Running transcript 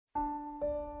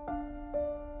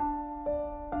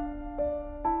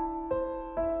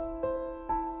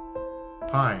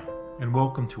Hi, and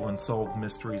welcome to Unsolved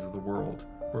Mysteries of the World,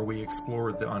 where we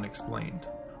explore the unexplained.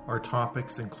 Our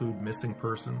topics include missing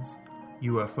persons,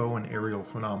 UFO and aerial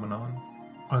phenomenon,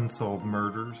 unsolved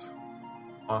murders,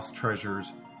 lost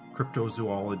treasures,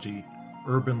 cryptozoology,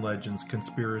 urban legends,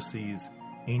 conspiracies,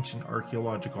 ancient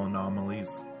archaeological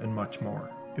anomalies, and much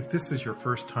more. If this is your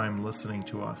first time listening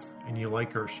to us and you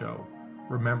like our show,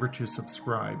 remember to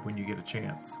subscribe when you get a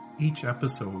chance. Each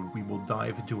episode, we will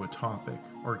dive into a topic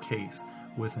or case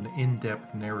with an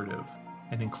in-depth narrative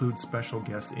and include special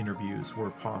guest interviews where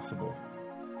possible.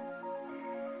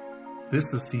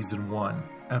 This is Season 1,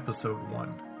 Episode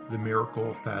 1, The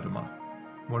Miracle of Fatima,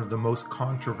 one of the most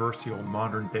controversial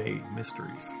modern-day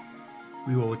mysteries.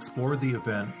 We will explore the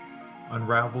event,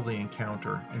 unravel the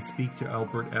encounter, and speak to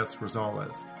Albert S.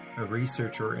 Rosales, a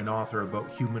researcher and author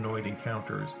about humanoid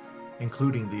encounters,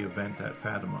 including the event at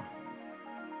Fatima.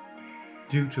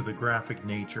 Due to the graphic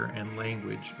nature and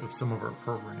language of some of our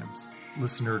programs,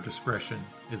 listener discretion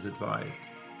is advised.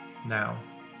 Now,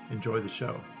 enjoy the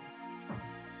show.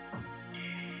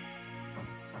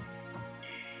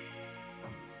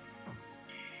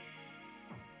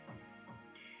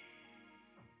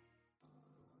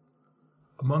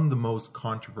 Among the most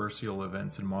controversial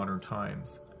events in modern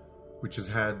times, which has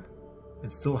had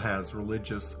and still has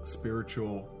religious,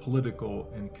 spiritual, political,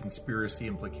 and conspiracy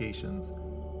implications,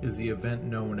 is the event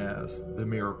known as the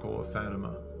Miracle of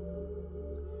Fatima.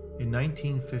 In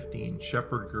 1915,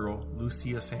 shepherd girl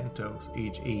Lucia Santos,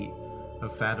 age 8,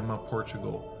 of Fatima,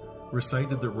 Portugal,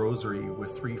 recited the rosary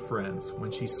with 3 friends when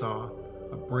she saw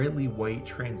a brightly white,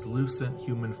 translucent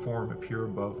human form appear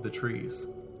above the trees.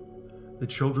 The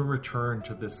children returned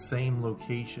to this same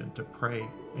location to pray,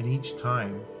 and each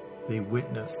time they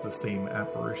witnessed the same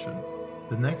apparition.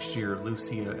 The next year,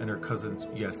 Lucia and her cousins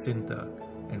Jacinta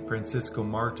and Francisco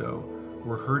Marto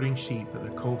were herding sheep at the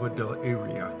Cova del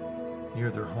Iria, near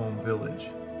their home village.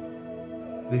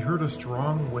 They heard a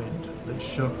strong wind that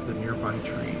shook the nearby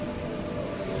trees,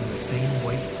 and the same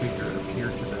white figure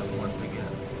appeared to them once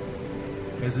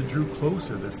again. As it drew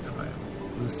closer this time,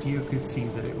 Lucia could see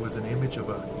that it was an image of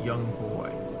a young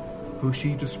boy, who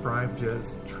she described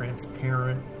as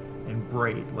transparent and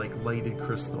bright like lighted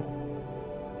crystal.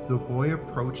 The boy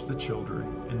approached the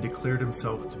children and declared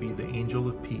himself to be the angel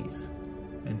of peace,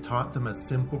 and taught them a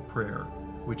simple prayer,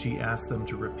 which he asked them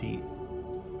to repeat.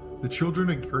 The children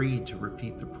agreed to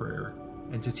repeat the prayer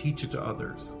and to teach it to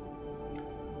others.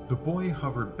 The boy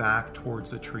hovered back towards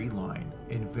the tree line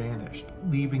and vanished,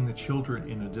 leaving the children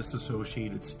in a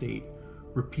disassociated state,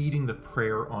 repeating the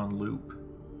prayer on loop.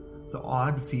 The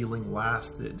odd feeling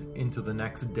lasted into the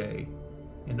next day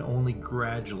and only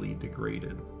gradually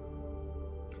degraded.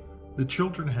 The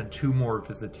children had 2 more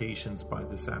visitations by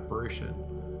this apparition,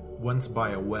 once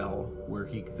by a well, where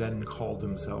he then called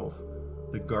himself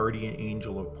the guardian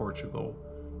angel of Portugal,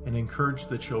 and encouraged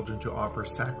the children to offer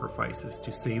sacrifices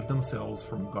to save themselves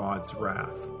from God's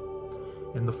wrath.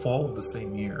 In the fall of the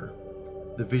same year,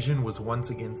 the vision was once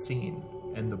again seen,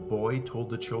 and the boy told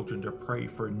the children to pray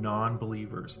for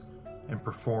non-believers and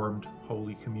performed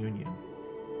Holy Communion.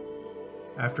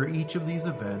 After each of these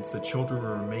events, the children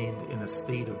remained in a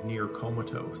state of near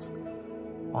comatose.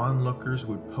 Onlookers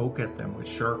would poke at them with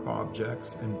sharp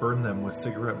objects and burn them with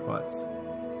cigarette butts,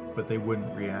 but they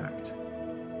wouldn't react.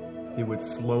 They would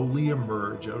slowly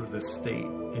emerge out of this state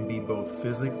and be both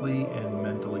physically and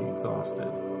mentally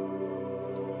exhausted.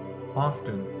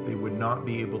 Often, they would not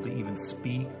be able to even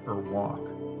speak or walk,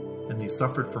 and they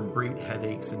suffered from great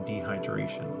headaches and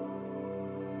dehydration.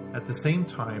 At the same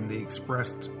time, they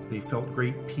expressed they felt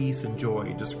great peace and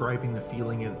joy, describing the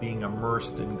feeling as being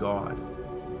immersed in God.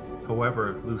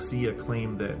 However, Lucia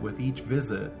claimed that with each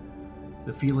visit,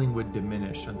 the feeling would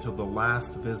diminish until the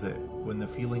last visit, when the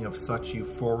feeling of such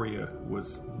euphoria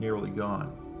was nearly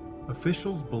gone.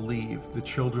 Officials believe the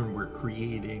children were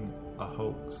creating a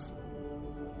hoax.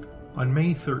 On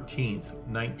May 13th,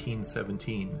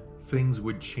 1917, things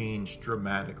would change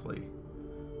dramatically.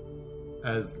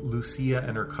 As Lucia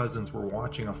and her cousins were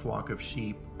watching a flock of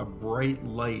sheep, a bright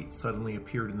light suddenly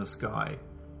appeared in the sky,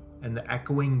 and the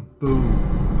echoing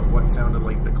boom of what sounded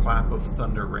like the clap of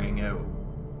thunder rang out.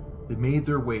 They made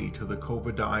their way to the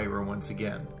Cova da Iria once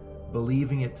again,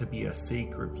 believing it to be a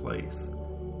sacred place,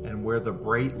 and where the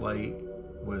bright light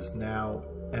was now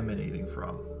emanating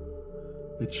from.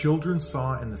 The children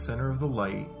saw in the center of the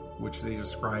light, which they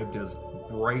described as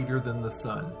brighter than the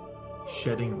sun,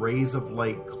 shedding rays of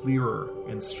light clearer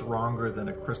and stronger than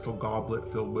a crystal goblet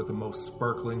filled with the most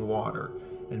sparkling water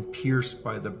and pierced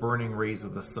by the burning rays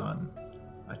of the sun,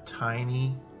 a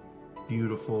tiny,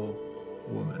 beautiful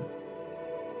woman.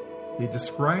 They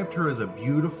described her as a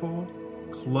beautiful,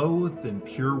 clothed in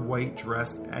pure white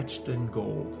dress etched in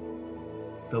gold.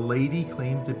 The lady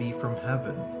claimed to be from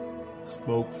heaven,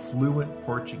 spoke fluent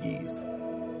Portuguese,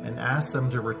 and asked them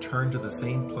to return to the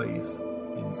same place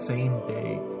in same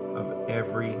day of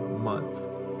every month.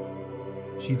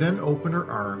 She then opened her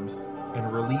arms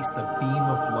and released a beam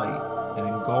of light and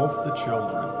engulfed the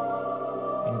children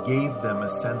and gave them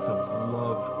a sense of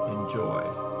love and joy.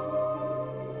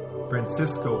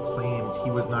 Francisco claimed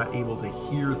he was not able to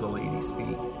hear the lady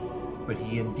speak, but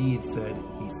he indeed said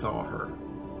he saw her.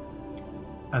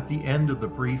 At the end of the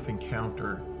brief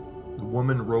encounter, the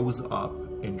woman rose up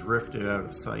and drifted out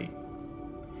of sight.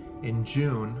 In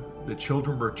June, the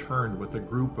children returned with a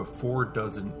group of 4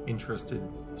 interested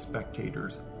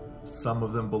spectators, some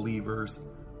of them believers,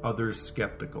 others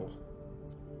skeptical.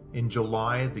 In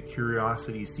July, the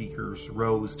curiosity seekers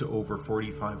rose to over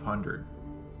 4,500.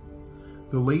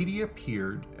 The lady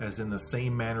appeared as in the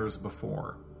same manner as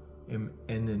before, and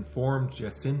informed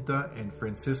Jacinta and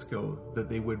Francisco that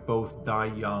they would both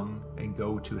die young and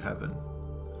go to heaven.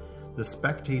 The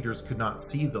spectators could not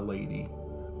see the lady,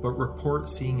 but report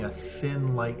seeing a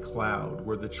thin light cloud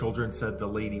where the children said the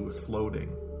lady was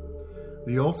floating.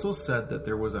 They also said that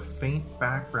there was a faint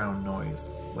background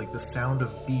noise, like the sound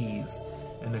of bees,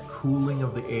 and a cooling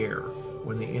of the air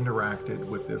when they interacted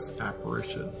with this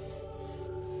apparition.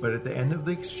 But at the end of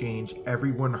the exchange,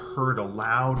 everyone heard a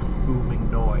loud booming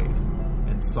noise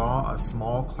and saw a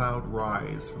small cloud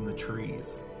rise from the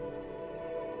trees.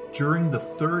 During the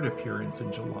 3rd appearance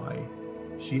in July,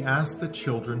 she asked the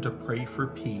children to pray for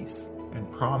peace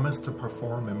and promised to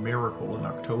perform a miracle in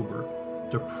October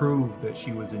to prove that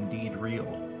she was indeed real.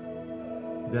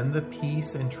 Then the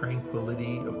peace and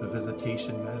tranquility of the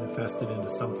visitation manifested into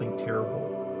something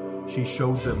terrible. She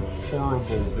showed them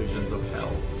horrible visions of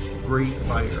hell, great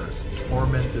fires,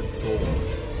 tormented souls,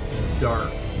 and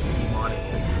dark, demonic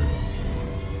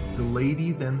figures. The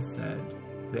lady then said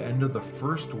the end of the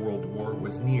First World War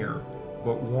was near,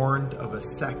 but warned of a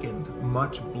second,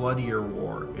 much bloodier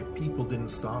war if people didn't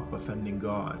stop offending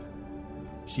God.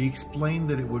 She explained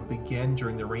that it would begin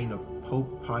during the reign of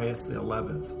Pope Pius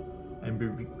XI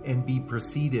and be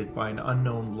preceded by an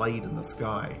unknown light in the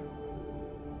sky.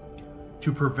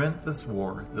 To prevent this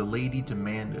war, the lady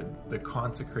demanded the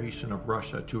consecration of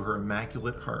Russia to her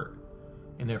Immaculate Heart,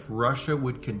 and if Russia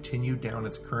would continue down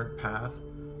its current path,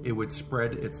 it would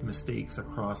spread its mistakes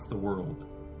across the world.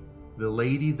 The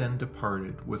lady then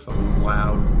departed with a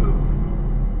loud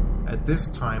boom. At this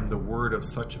time, the word of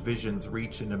such visions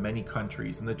reached into many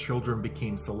countries, and the children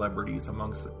became celebrities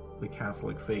amongst the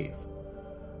Catholic faith.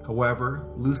 However,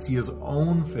 Lucia's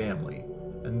own family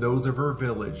and those of her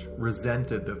village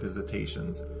resented the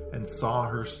visitations and saw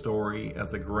her story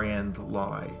as a grand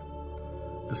lie.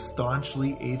 The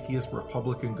staunchly atheist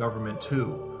Republican government,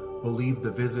 too, believed the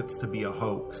visits to be a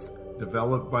hoax,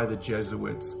 developed by the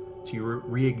Jesuits to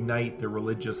reignite the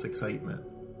religious excitement.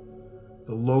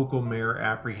 The local mayor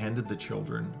apprehended the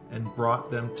children and brought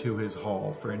them to his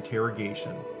hall for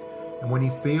interrogation, and when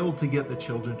he failed to get the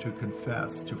children to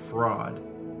confess to fraud,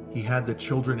 he had the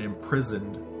children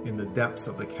imprisoned in the depths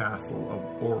of the castle of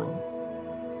Orem.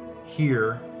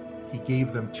 Here, he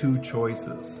gave them 2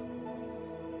 choices: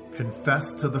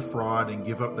 confess to the fraud and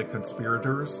give up the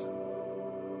conspirators,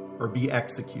 or be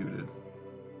executed.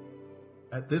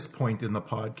 At this point in the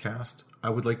podcast, I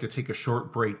would like to take a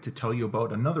short break to tell you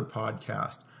about another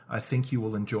podcast I think you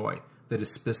will enjoy that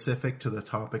is specific to the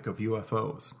topic of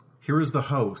UFOs. Here is the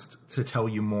host to tell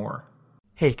you more.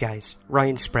 Hey guys,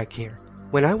 Ryan Sprague here.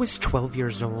 When I was 12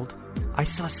 years old, I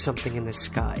saw something in the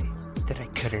sky that I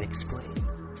couldn't explain,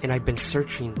 and I've been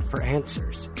searching for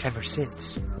answers ever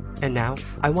since. And now,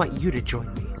 I want you to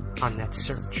join me on that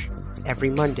search every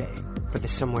Monday for the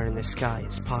Somewhere in the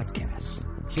Skies podcast.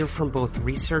 Hear from both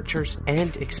researchers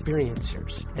and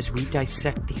experiencers as we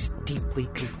dissect these deeply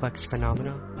complex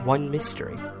phenomena, one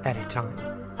mystery at a time.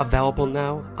 Available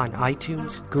now on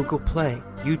iTunes, Google Play,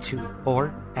 YouTube,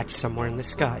 or at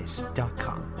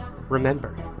somewhereintheskies.com.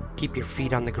 Remember, keep your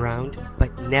feet on the ground,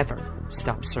 but never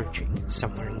stop searching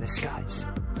somewhere in the skies.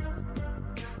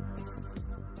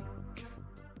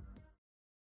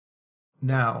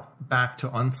 Now, back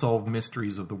to unsolved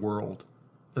mysteries of the world,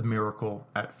 the miracle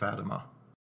at Fatima.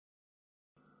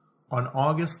 On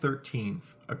August 13th,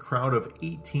 a crowd of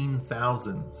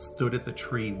 18,000 stood at the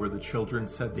tree where the children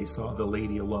said they saw the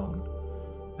lady alone,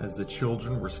 as the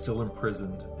children were still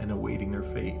imprisoned and awaiting their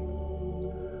fate.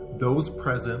 Those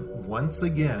present once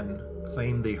again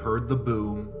claimed they heard the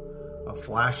boom, a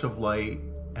flash of light,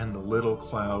 and the little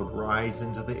cloud rise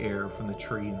into the air from the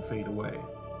tree and fade away.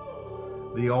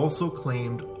 They also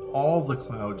claimed all the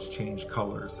clouds changed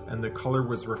colors, and the color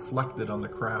was reflected on the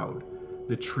crowd,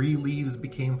 The tree leaves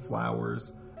became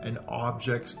flowers, and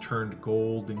objects turned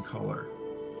gold in color.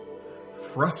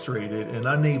 Frustrated and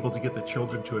unable to get the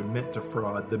children to admit to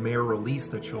fraud, the mayor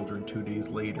released the children 2 days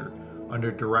later,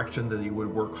 under direction that they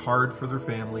would work hard for their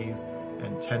families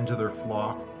and tend to their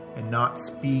flock, and not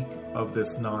speak of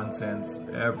this nonsense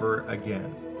ever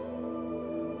again.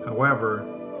 However,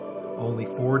 only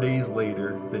 4 days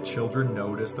later, the children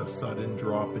noticed a sudden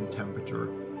drop in temperature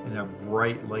and a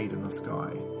bright light in the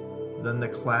sky. Then the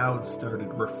clouds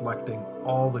started reflecting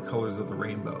all the colors of the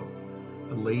rainbow.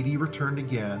 The lady returned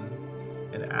again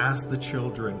and asked the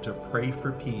children to pray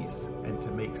for peace and to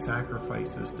make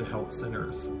sacrifices to help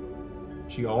sinners.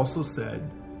 She also said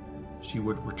she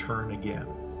would return again.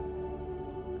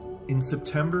 In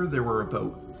September, there were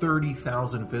about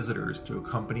 30,000 visitors to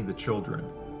accompany the children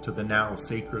to the now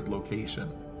sacred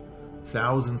location.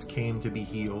 Thousands came to be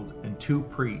healed, and 2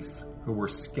 priests who were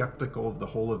skeptical of the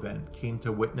whole event came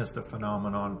to witness the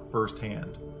phenomenon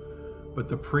firsthand. But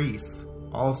the priests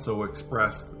also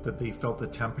expressed that they felt a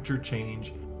temperature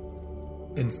change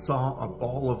and saw a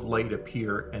ball of light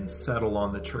appear and settle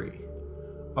on the tree.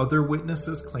 Other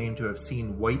witnesses claimed to have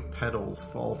seen white petals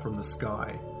fall from the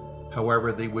sky.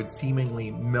 However, they would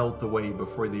seemingly melt away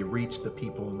before they reached the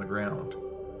people on the ground.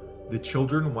 The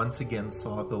children once again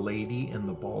saw the lady in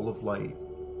the ball of light,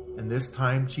 and this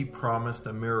time she promised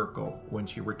a miracle when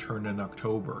she returned in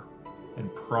October,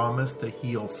 and promised to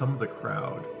heal some of the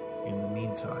crowd in the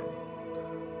meantime.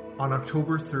 On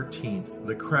October 13th,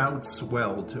 the crowd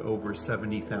swelled to over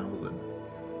 70,000,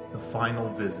 the final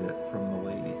visit from the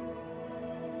lady.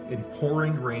 In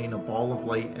pouring rain, a ball of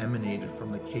light emanated from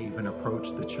the cave and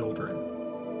approached the children.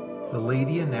 The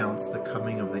lady announced the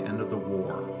coming of the end of the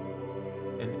war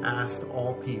and asked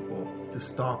all people to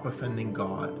stop offending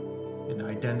God, and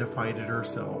identified it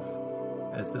herself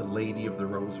as the Lady of the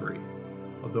Rosary,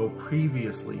 although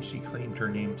previously she claimed her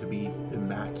name to be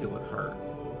Immaculate Heart.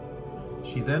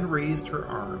 She then raised her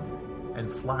arm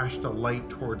and flashed a light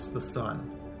towards the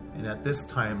sun, and at this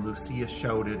time Lucia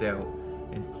shouted out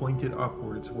and pointed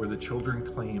upwards where the children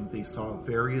claimed they saw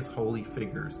various holy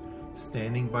figures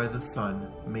standing by the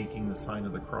sun making the sign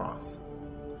of the cross.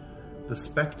 The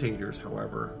spectators,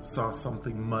 however, saw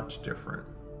something much different.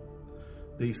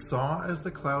 They saw as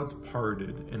the clouds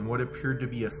parted in what appeared to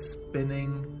be a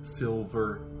spinning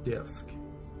silver disc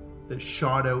that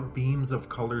shot out beams of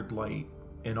colored light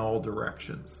in all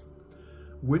directions.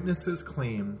 Witnesses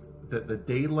claimed that the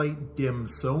daylight dimmed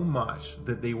so much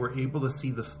that they were able to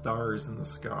see the stars in the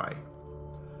sky.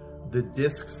 The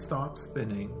disc stopped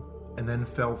spinning and then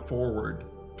fell forward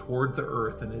toward the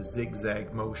earth in a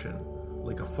zigzag motion,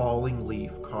 like a falling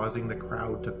leaf, causing the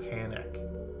crowd to panic.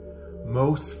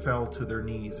 Most fell to their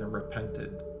knees and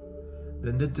repented.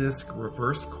 Then the disc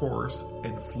reversed course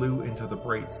and flew into the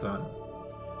bright sun.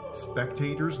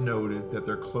 Spectators noted that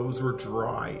their clothes were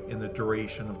dry in the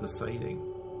duration of the sighting,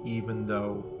 even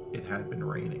though it had been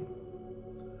raining.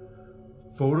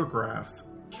 Photographs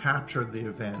captured the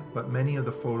event, but many of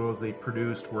the photos they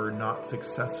produced were not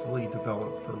successfully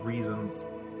developed for reasons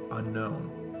unknown.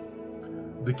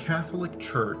 The Catholic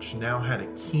Church now had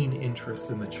a keen interest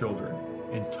in the children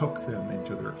and took them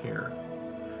into their care.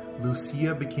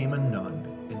 Lucia became a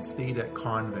nun and stayed at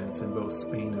convents in both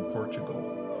Spain and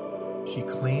Portugal. She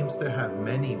claims to have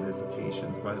many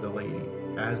visitations by the lady,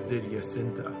 as did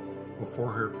Jacinta,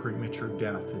 before her premature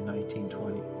death in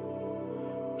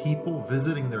 1920. People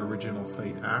visiting the original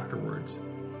site afterwards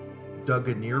dug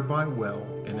a nearby well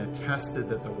and attested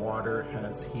that the water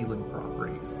has healing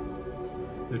properties.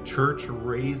 The church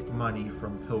raised money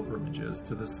from pilgrimages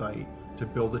to the site to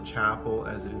build a chapel,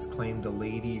 as it is claimed the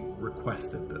lady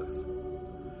requested this.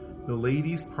 The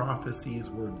lady's prophecies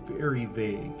were very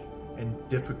vague and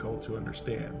difficult to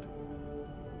understand.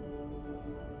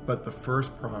 But the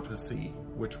first prophecy,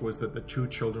 which was that the 2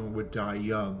 children would die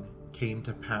young, came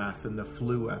to pass in the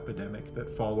flu epidemic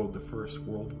that followed the First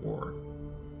World War.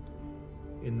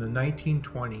 In the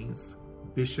 1920s,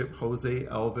 Bishop Jose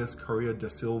Elvis Correa da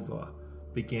Silva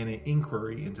began an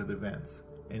inquiry into the events,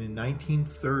 and in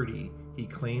 1930 he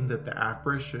claimed that the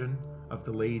apparition of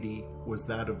the lady was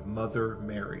that of Mother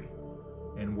Mary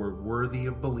and were worthy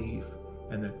of belief,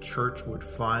 and the church would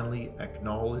finally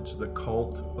acknowledge the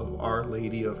cult of Our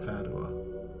Lady of Fatima.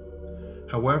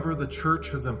 However, the church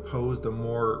has imposed a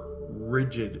more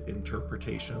rigid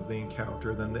interpretation of the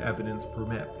encounter than the evidence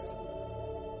permits.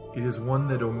 It is one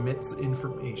that omits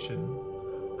information,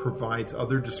 provides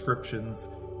other descriptions,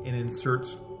 and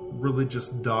inserts religious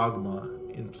dogma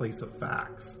in place of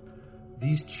facts.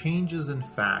 These changes in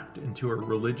fact into a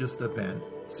religious event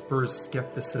spurs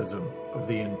skepticism of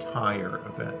the entire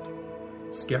event.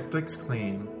 Skeptics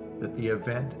claim that the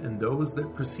event and those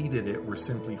that preceded it were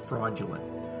simply fraudulent.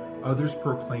 Others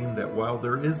proclaimed that while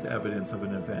there is evidence of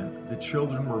an event, the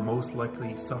children were most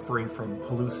likely suffering from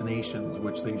hallucinations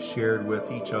which they shared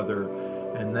with each other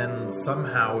and then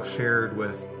somehow shared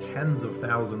with tens of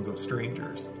thousands of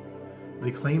strangers.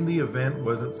 They claimed the event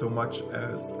wasn't so much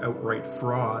as outright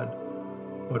fraud,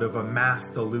 but of a mass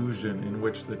delusion in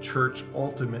which the church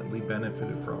ultimately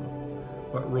benefited from.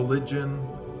 But religion,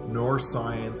 nor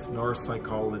science, nor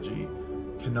psychology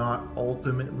cannot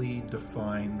ultimately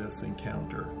define this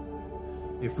encounter.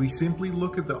 If we simply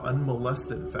look at the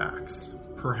unmolested facts,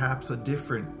 perhaps a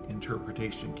different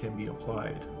interpretation can be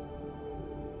applied.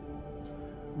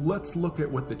 Let's look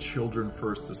at what the children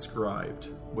first described,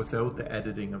 without the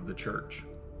editing of the church.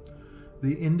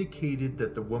 They indicated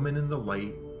that the woman in the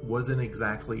light wasn't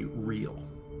exactly real.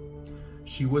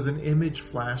 She was an image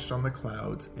flashed on the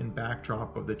clouds and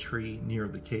backdrop of the tree near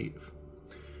the cave.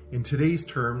 In today's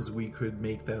terms, we could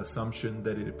make the assumption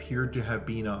that it appeared to have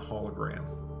been a hologram.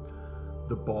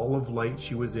 The ball of light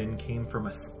she was in came from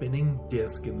a spinning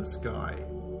disk in the sky,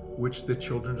 which the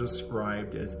children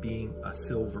described as being a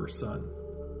silver sun.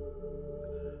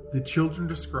 The children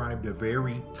described a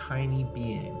very tiny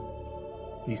being.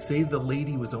 They say the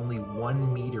lady was only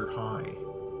 1 meter high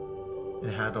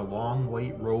and had a long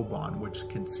white robe on which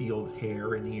concealed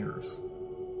hair and ears.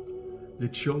 The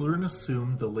children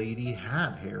assumed the lady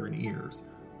had hair and ears,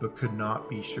 but could not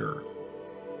be sure.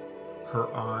 Her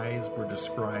eyes were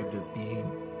described as being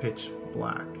pitch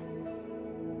black.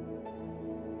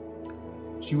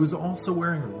 She was also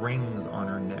wearing rings on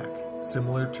her neck,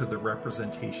 similar to the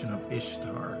representation of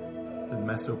Ishtar, the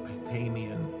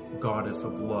Mesopotamian goddess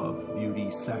of love,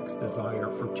 beauty, sex, desire,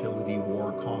 fertility,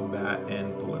 war, combat,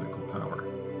 and political power.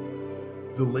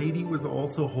 The lady was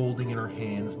also holding in her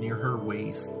hands near her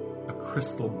waist a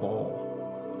crystal ball.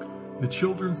 The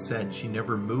children said she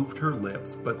never moved her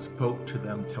lips but spoke to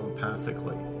them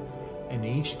telepathically, and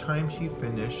each time she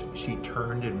finished, she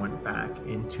turned and went back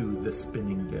into the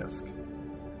spinning disc.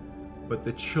 But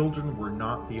the children were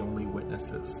not the only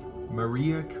witnesses.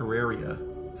 Maria Carreira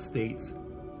states,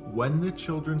 "When the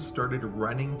children started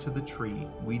running to the tree,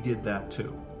 we did that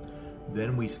too.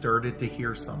 Then we started to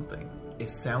hear something. It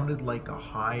sounded like a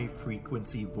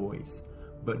high-frequency voice,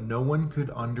 but no one could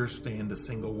understand a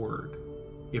single word,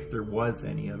 if there was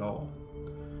any at all.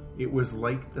 It was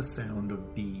like the sound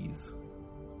of bees."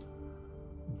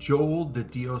 Joel de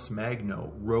Dios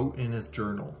Magno wrote in his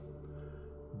journal,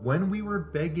 "When we were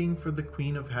begging for the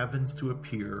Queen of Heavens to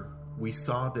appear, we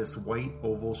saw this white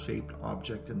oval-shaped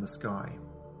object in the sky.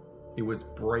 It was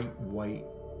bright white,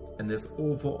 and this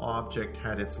oval object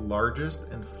had its largest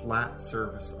and flat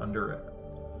surface under it.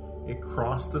 It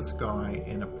crossed the sky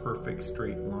in a perfect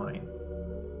straight line.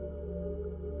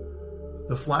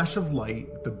 The flash of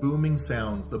light, the booming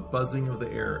sounds, the buzzing of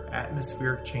the air,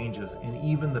 atmospheric changes, and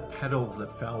even the petals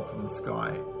that fell from the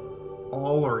sky,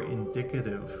 all are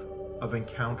indicative of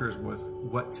encounters with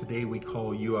what today we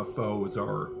call UFOs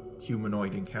or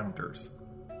humanoid encounters.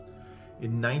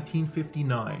 In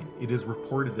 1959, it is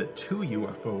reported that 2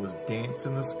 UFOs danced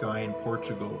in the sky in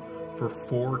Portugal for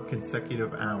 4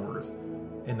 consecutive hours,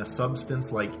 and a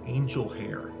substance like angel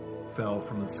hair fell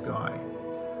from the sky.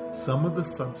 Some of the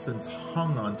substance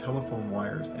hung on telephone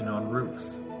wires and on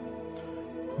roofs.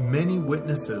 Many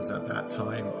witnesses at that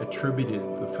time attributed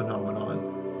the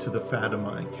phenomenon to the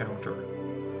Fatima encounter.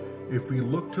 If we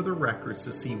look to the records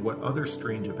to see what other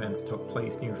strange events took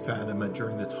place near Fatima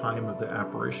during the time of the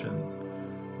apparitions,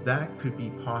 that could be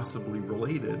possibly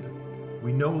related.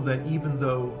 We know that even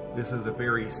though this is a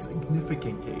very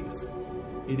significant case,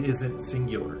 it isn't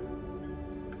singular.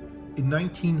 In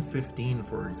 1915,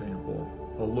 for example,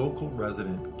 a local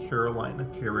resident, Carolina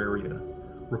Carreira,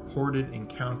 reported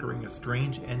encountering a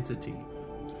strange entity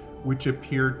which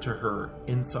appeared to her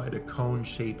inside a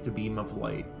cone-shaped beam of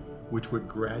light, which would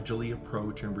gradually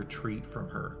approach and retreat from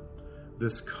her.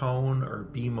 This cone or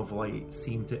beam of light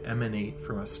seemed to emanate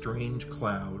from a strange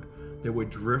cloud that would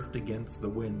drift against the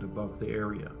wind above the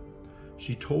area.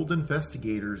 She told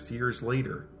investigators years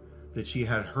later that she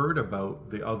had heard about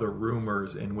the other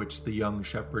rumors in which the young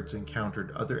shepherds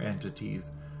encountered other entities,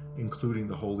 including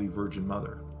the Holy Virgin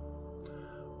Mother.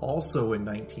 Also in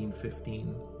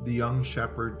 1915, the young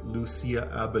shepherd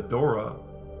Lucia Abadora,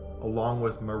 along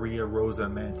with Maria Rosa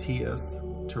Mantias,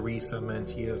 Teresa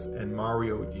Mantias, and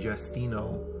Mario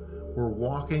Giustino, were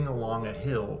walking along a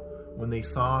hill when they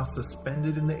saw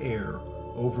suspended in the air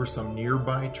over some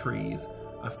nearby trees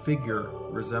a figure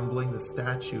resembling the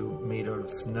statue made out of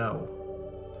snow.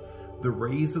 The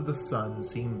rays of the sun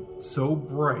seemed so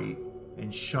bright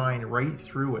and shine right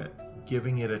through it,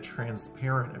 giving it a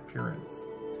transparent appearance.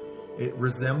 It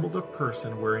resembled a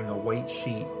person wearing a white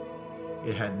sheet.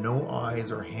 It had no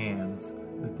eyes or hands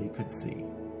that they could see.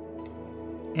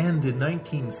 And in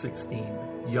 1916,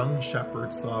 young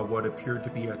shepherds saw what appeared to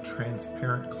be a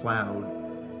transparent cloud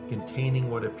containing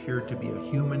what appeared to be a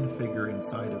human figure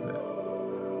inside of it.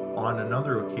 On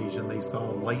another occasion, they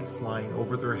saw a light flying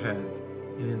over their heads,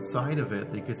 and inside of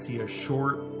it, they could see a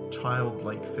short,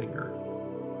 childlike figure.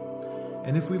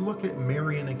 And if we look at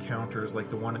Marian encounters like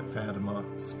the one at Fatima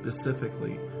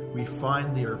specifically, we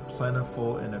find they are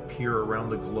plentiful and appear around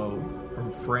the globe,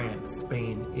 from France,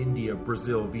 Spain, India,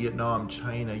 Brazil, Vietnam,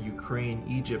 China, Ukraine,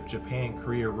 Egypt, Japan,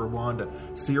 Korea, Rwanda,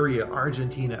 Syria,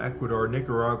 Argentina, Ecuador,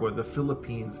 Nicaragua, the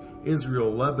Philippines,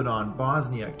 Israel, Lebanon,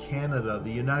 Bosnia, Canada,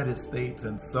 the United States,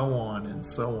 and so on and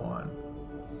so on.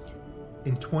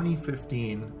 In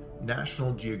 2015,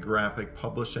 National Geographic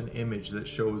published an image that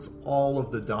shows all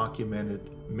of the documented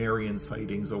Marian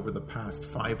sightings over the past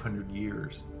 500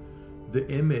 years. The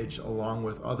image, along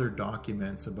with other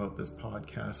documents about this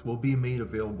podcast, will be made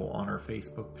available on our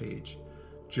Facebook page.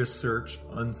 Just search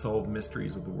Unsolved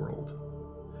Mysteries of the World.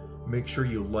 Make sure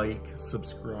you like,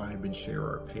 subscribe, and share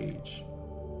our page.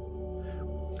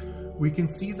 We can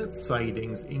see that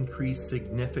sightings increased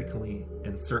significantly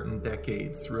in certain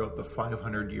decades throughout the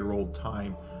 500-year-old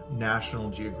time National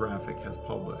Geographic has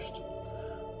published.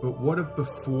 But what of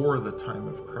before the time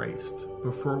of Christ,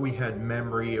 before we had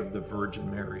memory of the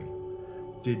Virgin Mary?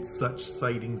 Did such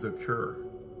sightings occur?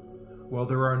 While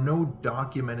there are no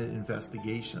documented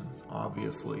investigations,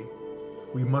 obviously,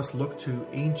 we must look to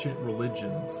ancient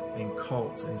religions and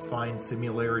cults and find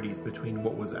similarities between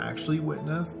what was actually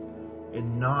witnessed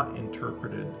and not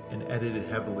interpreted and edited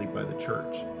heavily by the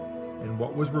church, and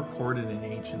what was recorded in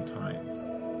ancient times.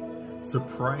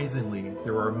 Surprisingly,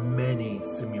 there are many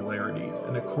similarities,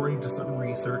 and according to some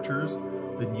researchers,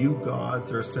 the new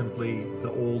gods are simply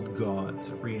the old gods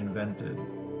reinvented.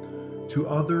 To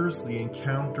others, the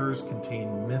encounters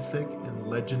contain mythic and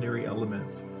legendary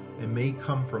elements and may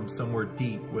come from somewhere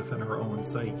deep within our own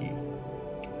psyche.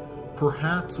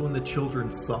 Perhaps when the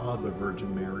children saw the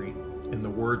Virgin Mary, in the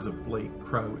words of Blake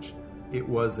Crouch, it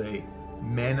was a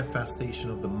manifestation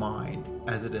of the mind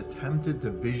as it attempted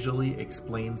to visually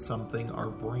explain something our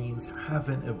brains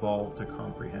haven't evolved to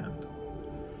comprehend.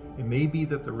 It may be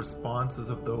that the responses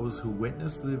of those who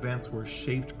witnessed the events were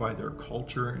shaped by their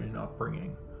culture and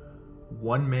upbringing.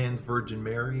 One man's Virgin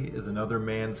Mary is another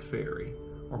man's fairy,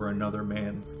 or another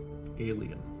man's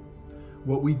alien.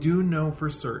 What we do know for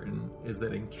certain is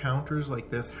that encounters like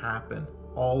this happen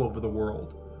all over the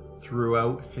world,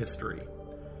 throughout history.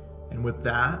 And with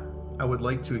that, I would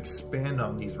like to expand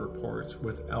on these reports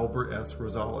with Albert S.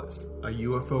 Rosales, a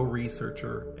UFO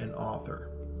researcher and author.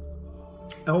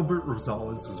 Albert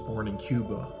Rosales was born in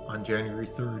Cuba on January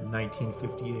 3,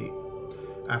 1958.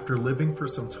 After living for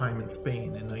some time in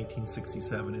Spain in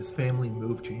 1967, his family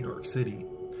moved to New York City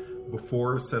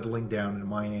before settling down in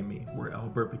Miami, where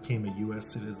Albert became a U.S.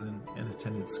 citizen and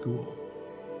attended school.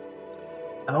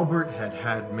 Albert had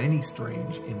had many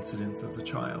strange incidents as a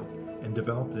child and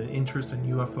developed an interest in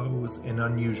UFOs and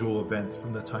unusual events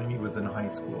from the time he was in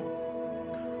high school.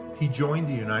 He joined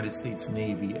the United States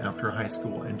Navy after high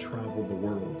school and traveled the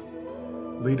world.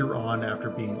 Later on, after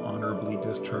being honorably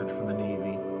discharged from the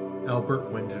Navy,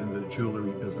 Albert went into the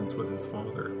jewelry business with his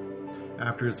father.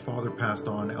 After his father passed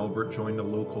on, Albert joined a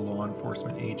local law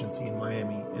enforcement agency in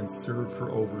Miami and served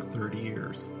for over 30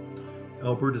 years.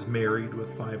 Albert is married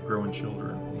with 5 grown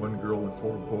children, 1 girl and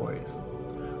 4 boys.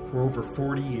 For over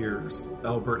 40 years,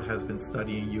 Albert has been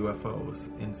studying UFOs,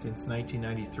 and since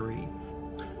 1993,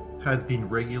 has been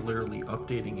regularly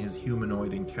updating his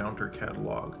humanoid encounter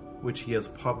catalog, which he has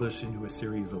published into a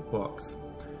series of books.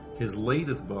 His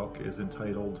latest book is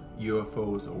entitled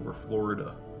UFOs over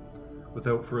Florida.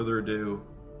 Without further ado,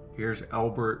 here's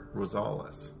Albert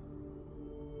Rosales.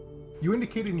 You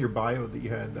indicated in your bio that you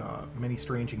had many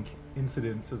strange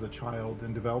incidents as a child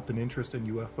and developed an interest in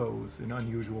UFOs and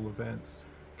unusual events.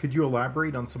 Could you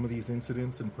elaborate on some of these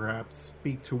incidents and perhaps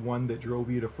speak to one that drove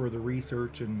you to further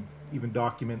research and even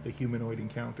document the humanoid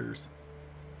encounters?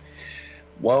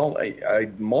 Well,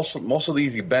 most of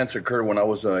these events occurred when I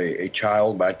was a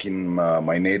child back in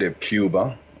my native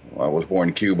Cuba. I was born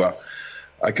in Cuba.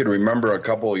 I could remember a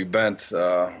couple of events.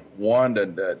 One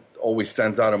that always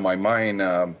stands out in my mind,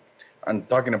 I'm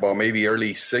talking about maybe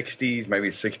early 60s,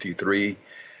 maybe 63.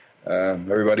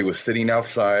 Everybody was sitting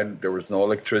outside. There was no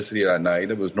electricity that night.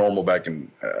 It was normal back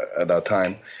in at that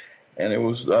time. And it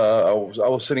was I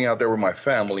was sitting out there with my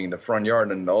family in the front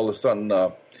yard, and all of a sudden,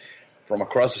 from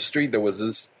across the street, there was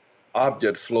this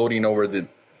object floating over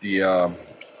the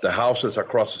houses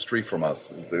across the street from us.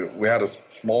 We had a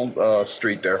small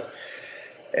street there,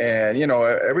 And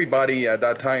everybody at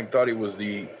that time thought it was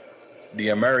the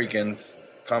Americans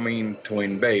coming to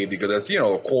invade, because that's the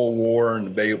Cold War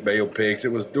and the Bay of Pigs.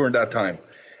 It was during that time,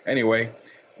 anyway.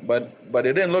 But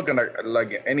it didn't look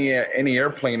like any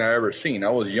airplane I ever seen. I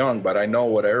was young, but I know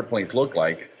what airplanes look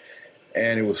like.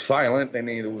 And it was silent, and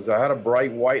I had a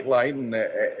bright white light, and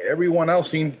everyone else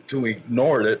seemed to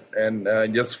ignore it and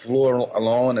just flew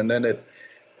along. And then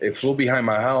it flew behind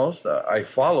my house. I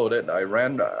followed it. I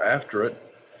ran after it,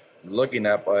 looking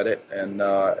up at it, and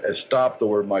it stopped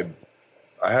over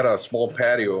I had a small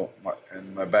patio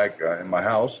in my back in my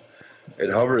house.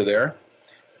 It hovered there,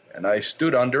 and I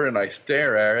stood under and I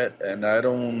stared at it, and I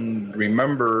don't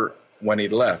remember when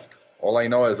it left. All I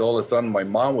know is all of a sudden my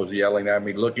mom was yelling at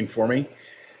me, looking for me,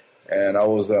 and I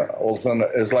was all of a sudden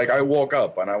it's like I woke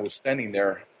up and I was standing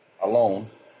there alone,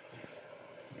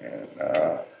 and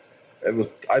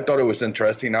I thought it was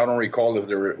interesting. I don't recall if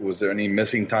there was any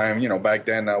missing time. Back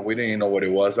then we didn't even know what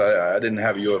it was. I didn't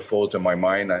have UFOs in my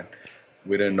mind.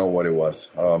 We didn't know what it was.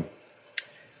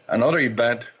 Another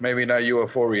event, maybe not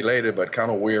UFO related, but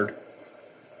kind of weird.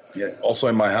 Yeah, also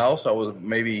in my house, I was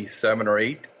maybe 7 or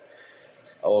 8.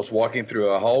 I was walking through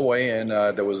a hallway, and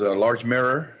there was a large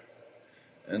mirror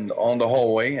on the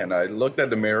hallway, and I looked at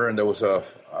the mirror, and there was a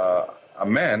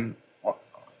man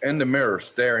in the mirror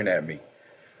staring at me.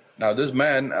 Now, this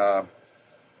man,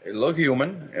 he looked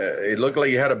human. He looked like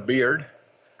he had a beard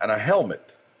and a helmet.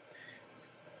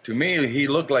 To me, he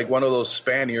looked like one of those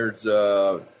Spaniards,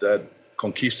 that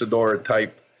conquistador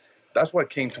type. That's what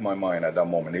came to my mind at that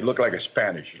moment. He looked like a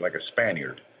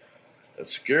Spaniard. It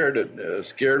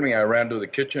scared me. I ran to the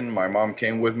kitchen. My mom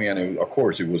came with me, and of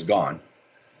course, he was gone.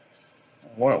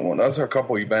 That's a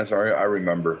couple events I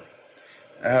remember.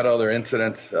 I had other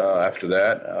incidents after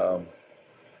that.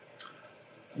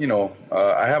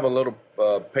 I have a little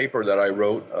paper that I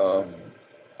wrote,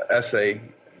 essay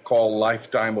called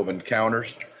 "Lifetime of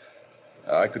Encounters."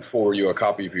 I could forward you a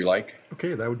copy if you like.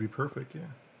 Okay, that would be perfect. Yeah.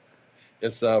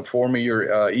 Just forward me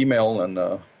your email,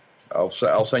 and I'll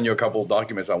send you a couple of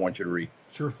documents I want you to read.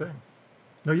 Sure thing.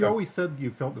 Now, you always said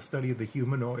you felt the study of the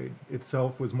humanoid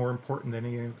itself was more important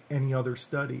than any other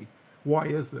study. Why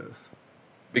is this?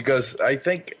 Because I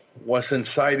think what's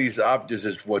inside these objects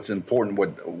is what's important.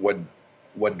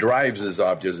 What drives these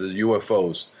objects is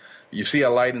UFOs. You see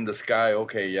a light in the sky,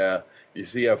 okay, yeah. You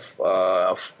see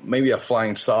maybe a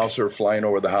flying saucer flying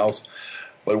over the house,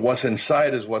 but what's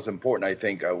inside is what's important. I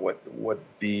think what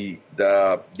the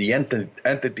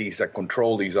entities that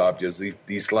control these objects,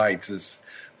 these lights, these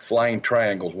flying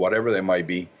triangles, whatever they might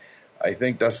be. I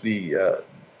think that's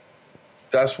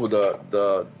what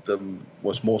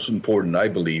what's most important. I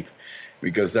believe,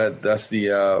 because that's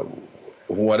the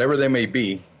whatever they may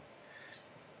be.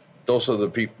 Those are the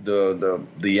people,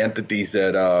 the entities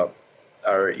that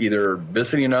are either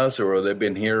visiting us or they've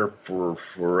been here for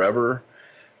forever.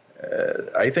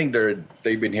 I think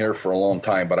they've been here for a long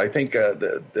time, but I think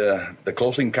the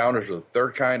close encounters of the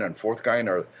third kind and fourth kind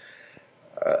are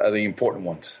the important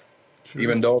ones. Sure.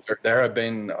 Even though there have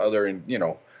been other,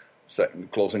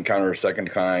 close encounters, second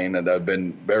kind, and there have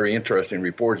been very interesting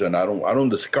reports, and I don't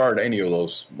discard any of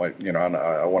those.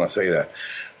 I want to say that,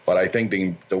 but I think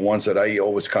the ones that I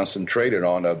always concentrated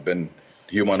on have been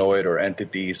humanoid or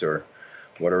entities or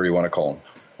whatever you want to call them.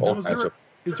 Now,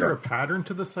 is there a pattern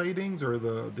to the sightings or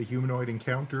the humanoid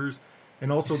encounters,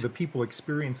 and also the people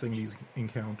experiencing these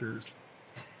encounters?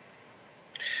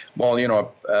 Well,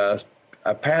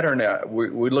 a pattern.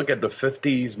 We look at the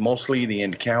 50s. Mostly the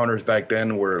encounters back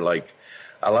then were like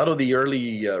a lot of the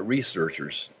early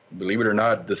researchers, believe it or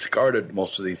not, discarded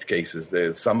most of these cases.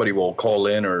 Somebody will call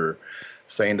in or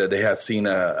saying that they had seen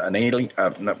an alien.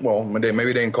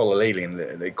 Maybe they didn't call it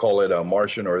alien. They call it a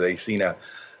Martian, or they seen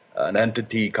an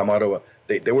entity come out of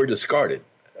they were discarded.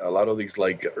 A lot of these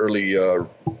like early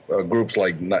groups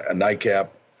like NICAP,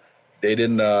 they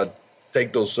didn't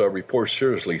take those reports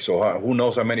seriously. So who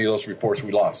knows how many of those reports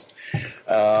we lost.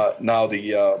 Now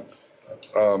the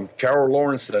Carol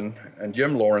Lawrenson and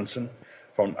Jim Lawrenson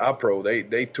from APRO,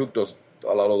 they took a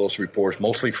lot of those reports,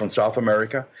 mostly from South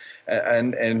America.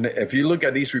 And if you look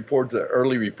at these reports, the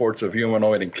early reports of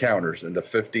humanoid encounters in the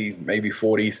 50s, maybe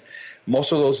 40s,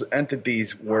 most of those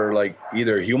entities were like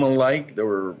either human-like, they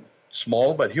were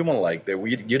small but human-like.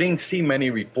 You didn't see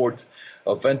many reports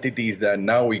of entities that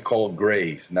now we call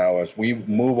grays. Now, as we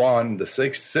move on, the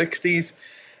 60s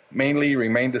mainly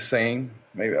remained the same,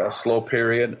 maybe a slow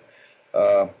period.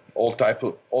 All type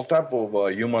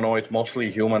of humanoids,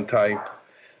 mostly human type.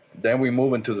 Then we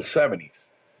move into the 70s.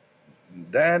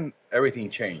 Then everything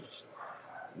changed.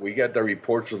 We get the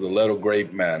reports of the little gray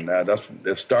man.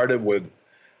 It started with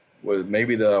with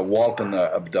maybe the Walton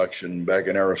abduction back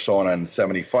in Arizona in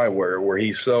 '75, where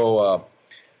he saw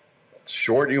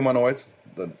short humanoids,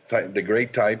 the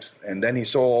great types, and then he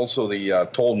saw also the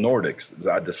tall Nordics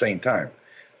at the same time.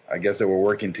 I guess they were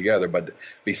working together. But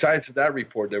besides that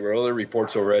report, there were other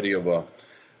reports already of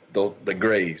the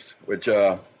grays, which,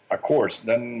 of course,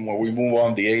 then when we move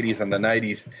on the 80s and the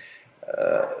 90s,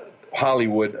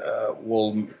 Hollywood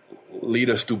will lead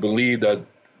us to believe that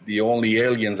the only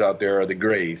aliens out there are the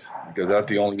grays, because that's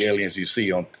the only aliens you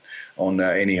see on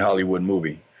any Hollywood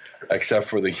movie, except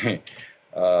for the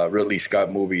Ridley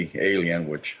Scott movie Alien,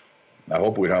 which I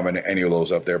hope we don't have any of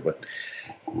those up there. But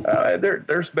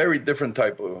there's very different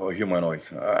type of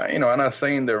humanoids. I'm not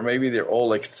saying they're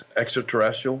all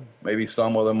extraterrestrial. Maybe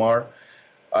some of them are.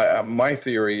 My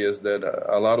theory is that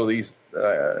a lot of these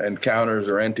encounters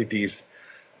or entities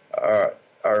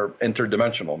are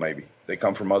interdimensional. Maybe they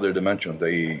come from other dimensions.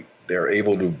 They're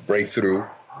able to break through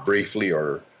briefly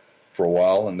or for a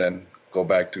while, and then go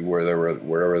back to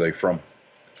wherever they're from.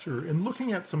 Sure. And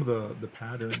looking at some of the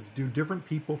patterns, do different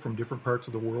people from different parts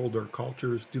of the world or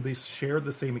cultures, do they share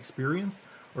the same experience,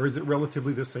 or is it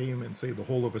relatively the same in, say, the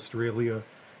whole of Australia,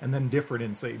 and then different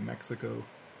in, say, Mexico?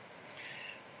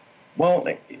 Well,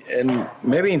 and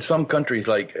maybe in some countries,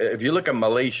 like if you look at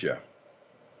Malaysia,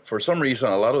 for some reason,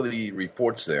 a lot of the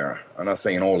reports there, I'm not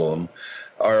saying all of them,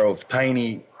 are of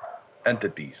tiny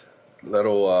entities,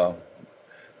 little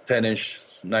 10-inch,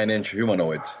 9-inch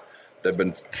humanoids that have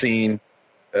been seen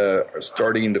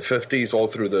starting in the 50s, all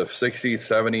through the 60s,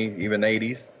 70s, even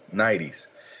 80s, 90s.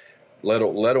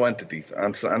 Little entities.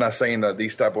 I'm not saying that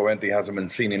these type of entities hasn't been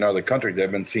seen in other countries. They've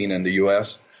been seen in the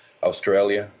U.S.,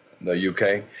 Australia, the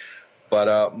UK.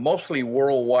 But mostly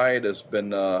worldwide has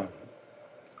been,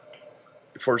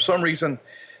 for some reason,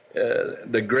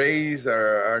 the grays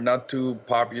are not too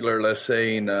popular, let's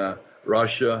say, in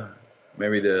Russia,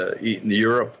 maybe in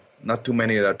Europe. Not too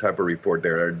many of that type of report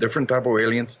there. There are different type of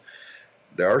aliens.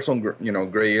 There are some,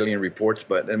 gray alien reports,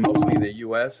 but mostly in the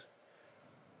U.S.,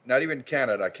 not even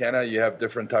Canada. Canada, you have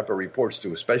different type of reports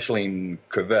too, especially in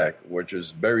Quebec, which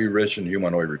is very rich in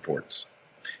humanoid reports.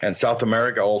 And South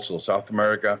America also. South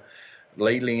America,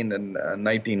 lately in the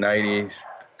 1990s,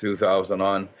 2000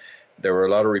 on, there were a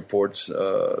lot of reports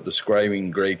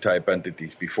describing gray type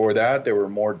entities. Before that, there were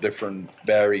more different,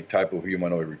 varied type of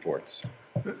humanoid reports.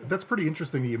 That's pretty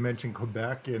interesting that you mentioned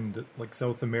Quebec and like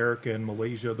South America and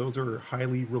Malaysia. Those are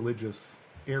highly religious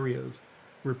areas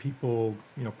where people,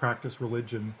 practice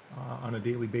religion on a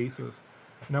daily basis.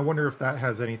 And I wonder if that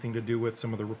has anything to do with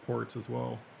some of the reports as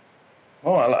well.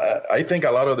 Oh, I think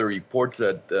a lot of the reports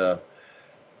that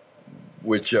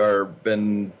which are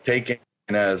been taken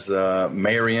as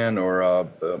Marian or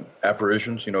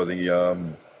apparitions,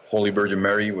 the Holy Virgin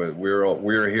Mary.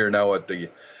 We're here now at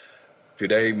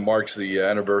today marks the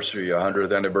anniversary,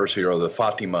 100th anniversary of the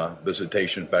Fatima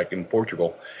visitation back in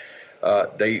Portugal.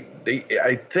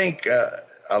 I think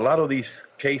a lot of these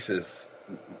cases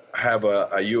have a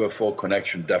UFO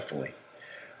connection, definitely.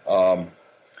 A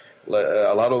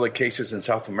lot of the cases in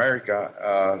South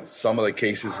America, some of the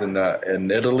cases in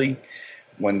Italy,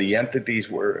 when the entities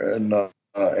were in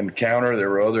encounter, there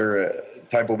were other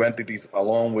type of entities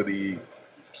along with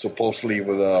supposedly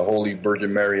with the Holy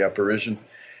Virgin Mary apparition,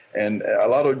 and a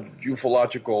lot of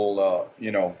ufological,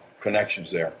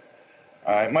 connections there.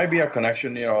 It might be a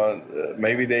connection,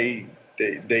 maybe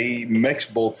they mix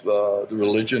both the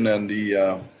religion and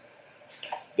the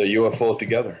UFO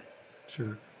together.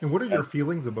 Sure. And what are your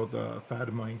feelings about the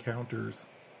Fatima encounters?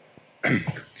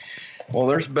 Well,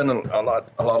 there's been a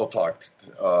lot of talk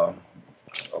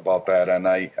about that, and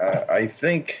I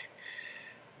think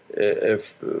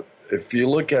if you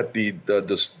look at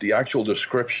the actual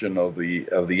description of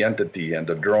the entity and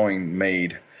the drawing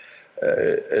made,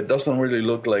 it doesn't really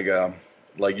look like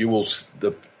you will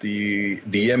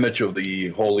the image of the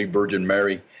Holy Virgin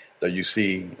Mary that you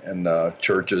see in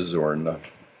churches or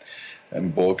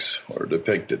in books or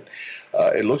depicted.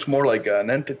 It looks more like an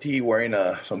entity wearing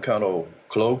some kind of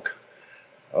cloak.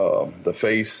 The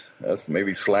face has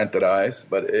maybe slanted eyes,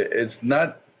 but it's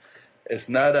not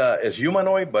as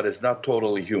humanoid, but it's not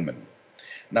totally human.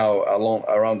 Now,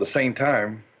 around the same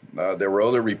time, there were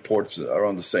other reports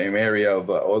around the same area of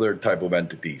other type of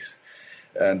entities,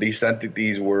 and these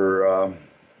entities were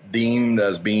deemed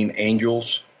as being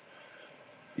angels,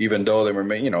 even though they were,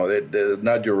 they're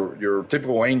not your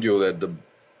typical angel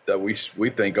that we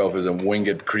think of as a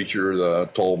winged creature, the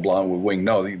tall blonde with wings.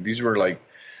 No, these were like.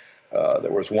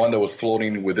 There was one that was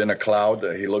floating within a cloud.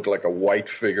 He looked like a white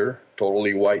figure,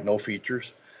 totally white, no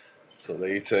features. So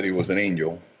they said he was an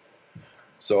angel.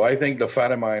 So I think the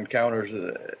Fatima encounters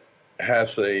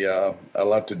has a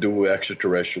lot to do with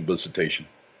extraterrestrial visitation.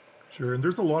 Sure, and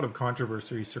there's a lot of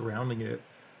controversy surrounding it.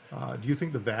 Do you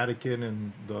think the Vatican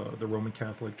and the Roman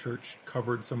Catholic Church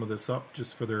covered some of this up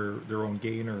just for their own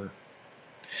gain, or?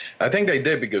 I think they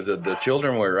did, because the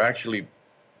children were actually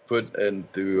put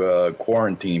into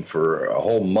quarantine for a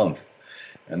whole month,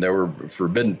 and they were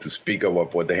forbidden to speak of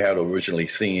what they had originally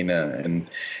seen, and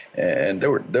there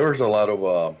was a lot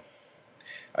of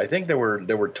I think they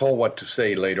were told what to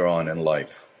say later on in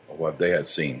life of what they had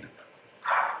seen.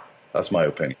 That's my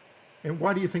opinion. And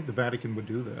why do you think the Vatican would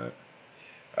do that?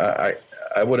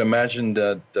 I would imagine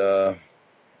that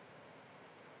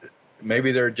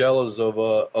maybe they're jealous of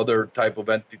other type of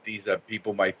entities that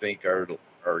people might think are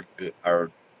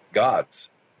gods.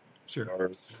 Sure.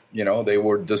 Or, they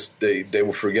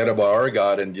will forget about our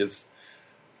God and just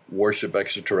worship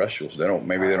extraterrestrials. They don't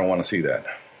want to see that.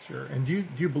 Sure. And do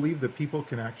you believe that people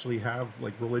can actually have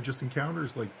like religious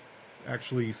encounters, like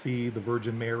actually see the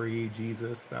Virgin Mary,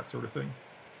 Jesus, that sort of thing?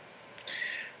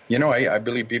 I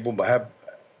believe people there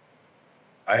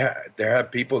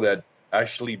have people that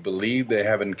actually believe they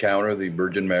have encountered the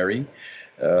Virgin Mary,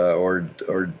 or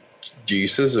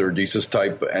Jesus, or Jesus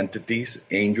type entities,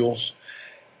 angels.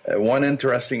 One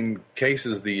interesting case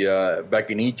is the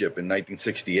back in Egypt in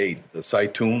 1968, the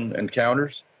Zaytun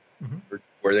encounters, mm-hmm.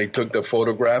 where they took the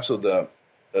photographs of the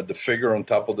figure on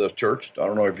top of the church. I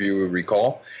don't know if you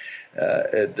recall.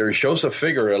 There shows a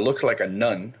figure that looks like a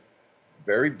nun,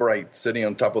 very bright, sitting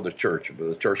on top of the church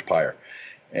spire.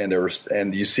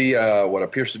 And you see what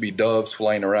appears to be doves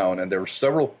flying around, and there were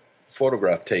several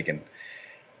photographs taken.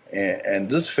 And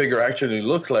this figure actually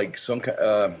looks like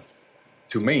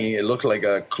to me, it looked like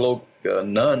a cloaked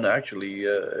nun. Actually,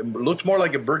 it looks more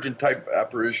like a virgin type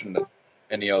apparition than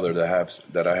any other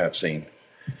that I have seen.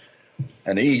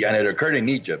 And it occurred in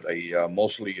Egypt, a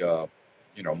mostly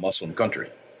Muslim country.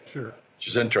 Sure. Which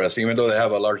is interesting, even though they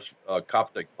have a large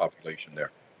Coptic population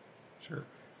there. Sure.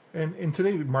 And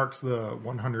today marks the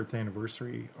 100th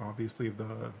anniversary, obviously, of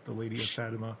the Lady of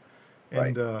Fatima.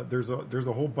 And right. There's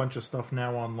a whole bunch of stuff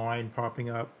now online popping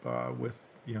up with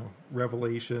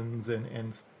revelations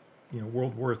and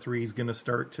World War III is going to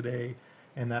start today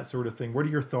and that sort of thing. What are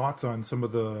your thoughts on some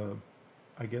of the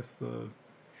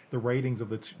writings of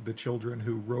the children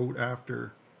who wrote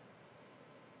after?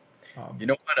 You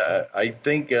know what? I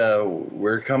think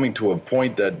we're coming to a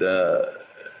point that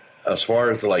as far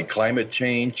as like climate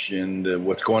change and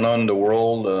what's going on in the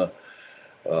world,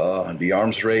 the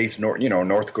arms race,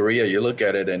 North Korea, you look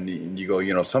at it and you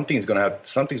go, something's going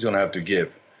to have to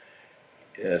give.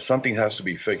 Something has to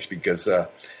be fixed, because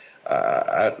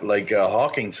like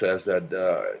Hawking says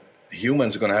that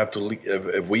humans are going to have to leave.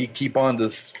 If we keep on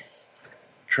this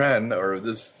trend or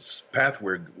this path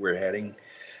we're heading,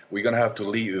 we're going to have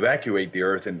to evacuate the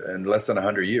Earth in less than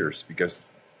 100 years, because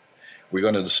we're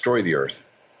going to destroy the Earth.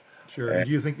 Sure. And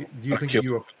do you think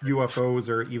UFOs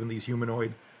or even these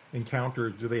humanoid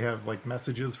encounters, do they have like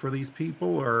messages for these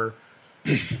people, or?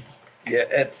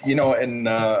 Yeah, in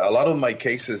a lot of my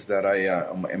cases that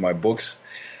in my books,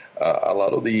 a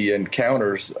lot of the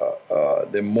encounters,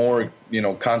 the more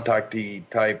contactee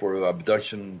type or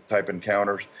abduction type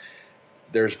encounters,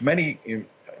 there's 90%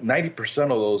 of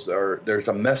those there's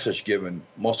a message given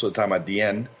most of the time at the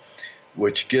end,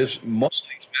 which gives most of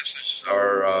these messages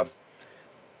are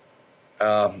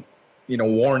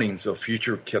warnings of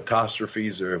future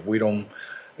catastrophes, or if we don't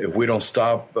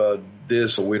stop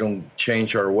this, or we don't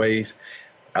change our ways.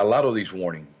 A lot of these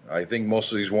warnings, I think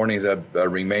most of these warnings have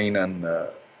remain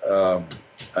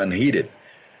unheeded.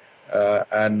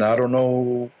 And I don't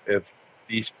know if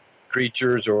these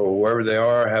creatures or whoever they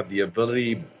are have the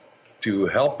ability to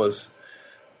help us,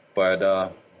 but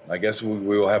I guess we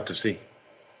will have to see.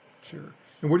 Sure.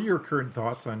 And what are your current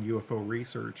thoughts on UFO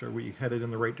research? Are we headed in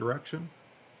the right direction?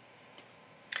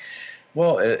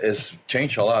 Well, it's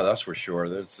changed a lot, that's for sure.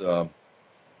 There's,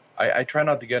 I try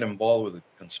not to get involved with the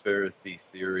conspiracy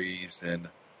theories and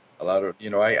a lot of,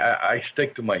 I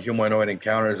stick to my humanoid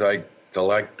encounters. I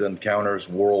collect the encounters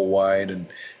worldwide and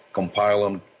compile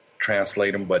them,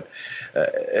 translate them. But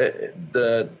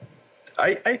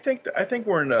I think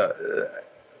we're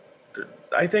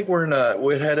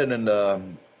headed in the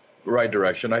right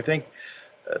direction. I think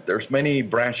there's many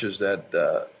branches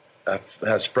that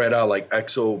have spread out, like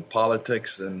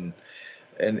exopolitics and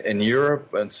in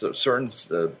Europe and certain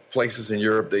places in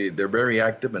Europe. They're very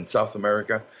active in South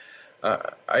America.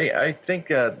 I think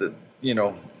that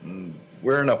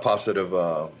we're in a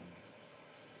positive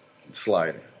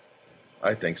slide.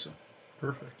 I think so.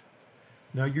 Perfect.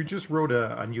 Now, you just wrote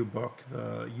a new book,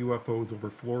 UFOs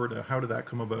over Florida. How did that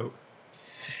come about?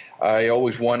 I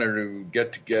always wanted to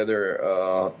get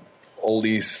together all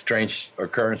these strange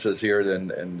occurrences here in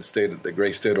the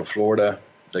great state of Florida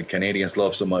that Canadians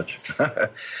love so much.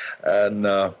 And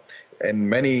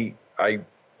many, I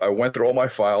went through all my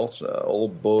files,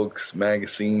 old books,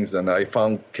 magazines, and I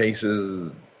found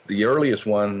cases, the earliest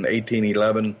one,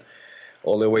 1811,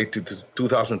 all the way to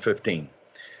 2015.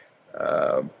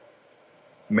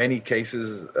 Many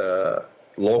cases,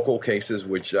 local cases,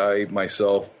 which I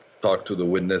myself talked to the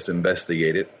witness,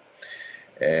 investigated,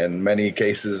 and many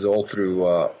cases all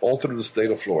through the state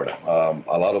of Florida.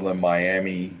 A lot of them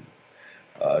Miami,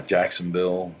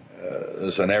 Jacksonville.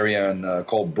 There's an area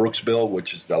called Brooksville,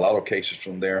 which is a lot of cases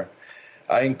from there.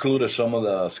 I included some of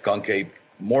the skunk ape,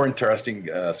 more interesting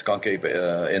skunk ape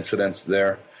incidents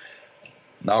there.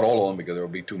 Not all of them because there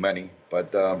will be too many,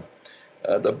 but the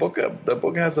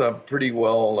book has a pretty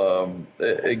well.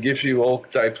 It gives you all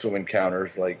types of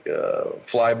encounters, like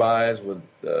flybys with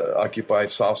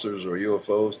occupied saucers or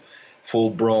UFOs, full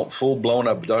blown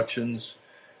abductions,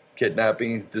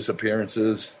 kidnapping,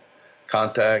 disappearances,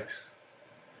 contacts,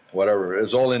 whatever.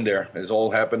 It's all in there. It's all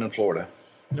happened in Florida.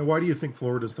 Now, why do you think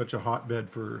Florida is such a hotbed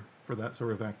for that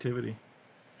sort of activity?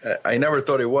 I never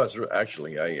thought it was,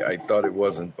 actually. I thought it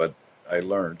wasn't, but I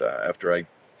learned after I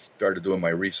started doing my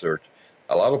research.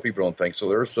 A lot of people don't think so.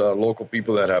 There's local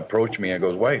people that approach me and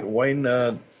goes, why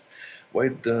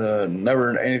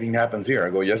never anything happens here? I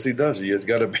go, yes, it does. You just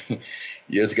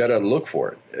gotta look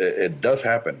for it. It does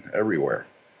happen everywhere.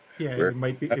 Yeah, it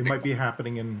might be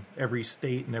happening in every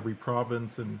state and every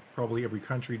province and probably every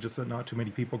country, just that not too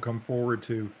many people come forward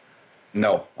to.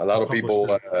 No, a lot of people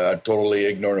are totally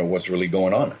ignorant of what's really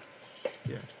going on.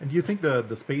 Yeah, and do you think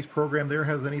the space program there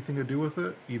has anything to do with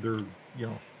it? Either,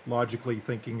 logically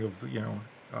thinking of,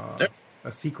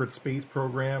 a secret space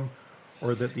program,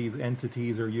 or that these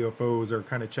entities or UFOs are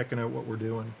kind of checking out what we're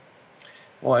doing?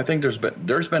 Well, I think there's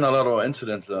been a lot of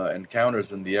incidents,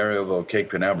 encounters in the area of Cape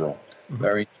Canaveral. Mm-hmm.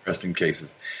 Very interesting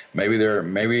cases. Maybe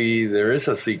there is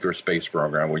a secret space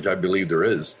program, which I believe there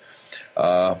is.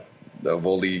 Of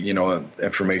all the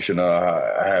information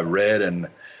I have read, and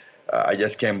I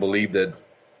just can't believe that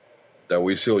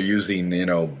we're still using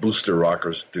booster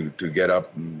rockets to get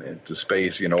up into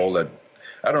space. All that.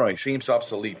 I don't know. It seems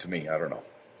obsolete to me. I don't know.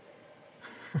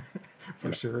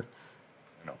 For sure.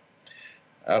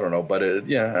 I don't know, but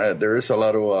there is a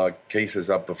lot of cases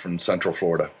up from Central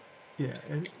Florida. Yeah,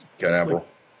 and Canaveral.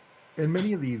 And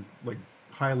many of these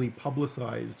highly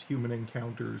publicized human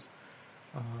encounters,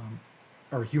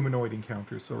 or humanoid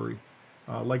encounters, sorry,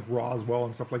 like Roswell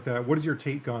and stuff like that. What is your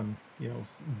take on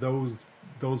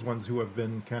those ones who have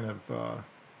been kind of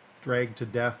dragged to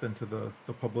death into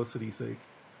the publicity's sake?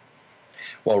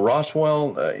 Well,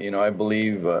 Roswell, I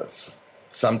believe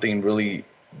something really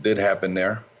did happen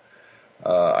there.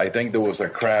 I think there was a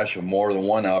crash of more than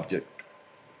one object,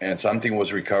 and something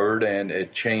was recovered, and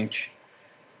it changed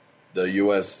the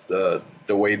U.S. The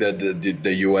way that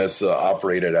the U.S.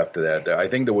 Operated after that. I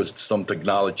think there was some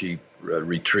technology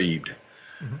retrieved.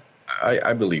 Mm-hmm.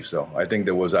 I believe so. I think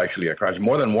there was actually a crash,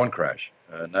 more than one crash,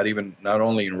 not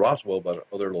only in Roswell but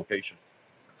other locations.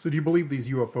 So, do you believe these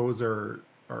UFOs are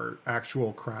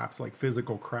actual crafts, like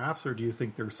physical crafts, or do you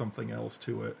think there's something else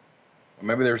to it?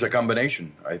 Maybe there's a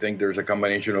combination. I think there's a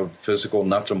combination of physical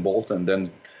nuts and bolts, and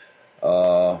then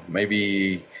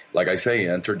maybe, like I say,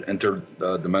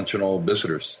 interdimensional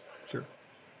visitors. Sure.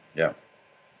 Yeah.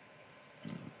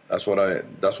 That's what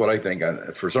I think.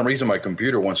 And for some reason, my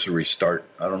computer wants to restart.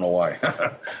 I don't know why.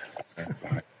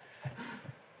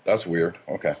 That's weird.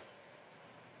 Okay.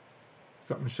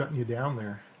 Something's shutting you down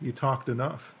there. You talked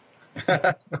enough.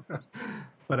 But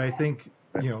I think,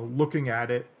 looking at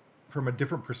it from a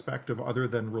different perspective other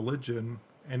than religion,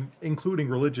 and including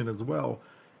religion as well,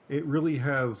 it really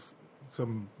has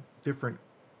some different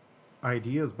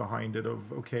ideas behind it of,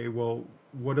 okay, well,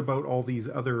 what about all these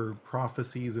other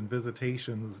prophecies and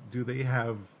visitations? Do they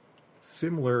have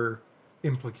similar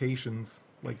implications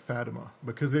like Fatima?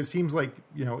 Because it seems like,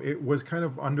 it was kind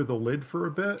of under the lid for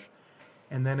a bit,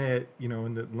 and then it,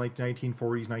 in the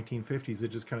 1940s, 1950s, it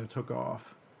just kind of took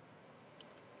off.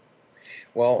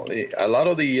 Well, a lot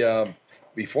of the,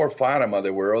 before Fatima,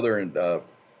 there were other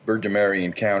Virgin Mary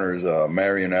encounters,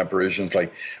 Marian apparitions.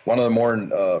 Like one of the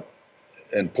more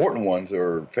important ones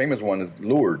or famous one is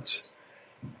Lourdes.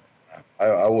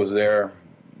 I was there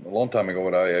a long time ago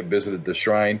when I visited the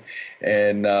shrine,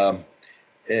 and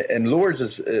Lourdes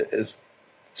is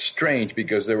strange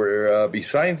because there were,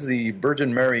 besides the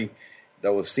Virgin Mary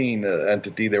that was seen,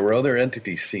 entity, there were other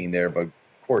entities seen there, but of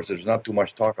course there's not too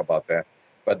much talk about that.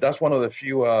 But that's one of the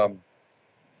few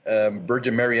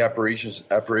Virgin Mary apparitions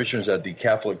that the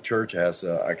Catholic Church has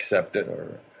accepted,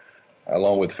 or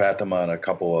along with Fatima and a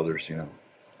couple others,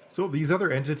 So these other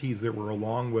entities that were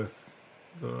along with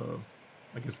the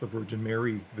Virgin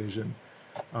Mary vision,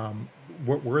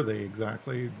 what were they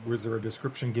exactly? Was there a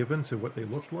description given to what they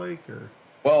looked like, or?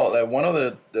 Well, one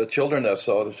of the children that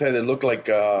saw, they say they looked like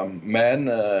men,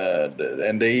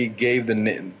 and they gave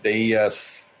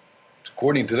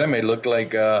according to them, it looked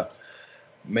like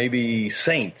maybe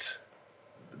saints.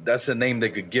 That's the name they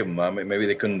could give them. I mean, maybe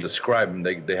they couldn't describe them.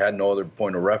 They had no other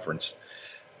point of reference.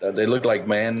 They looked like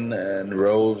men and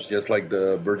robes, just like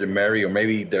the Virgin Mary, or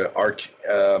maybe the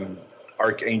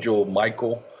Archangel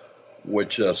Michael,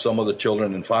 which some of the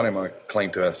children in Fatima claim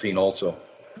to have seen also.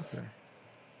 Okay.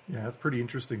 Yeah, it's pretty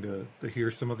interesting to hear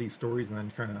some of these stories and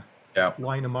then kind of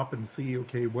line them up and see,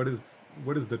 okay, what is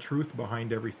the truth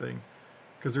behind everything?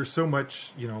 Because there's so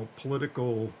much,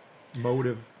 political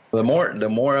motive. The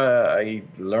more I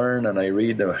learn and I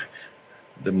read,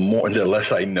 the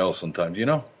less I know sometimes,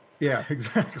 Yeah,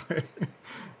 exactly.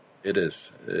 It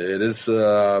is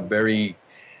very,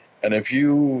 and if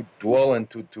you dwell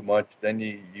into too much, then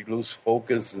you lose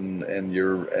focus and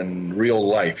you're in real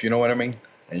life. You know what I mean?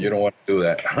 And you don't want to do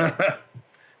that.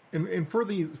 and for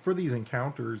these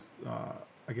encounters,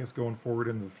 I guess going forward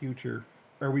in the future,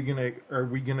 are we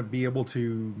gonna be able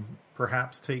to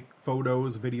perhaps take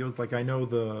photos, videos? Like I know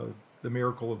the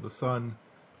Miracle of the Sun,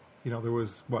 there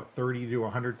was 30 to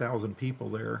 100,000 people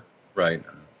there, right?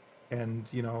 And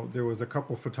there was a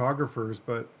couple photographers,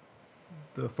 but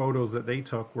the photos that they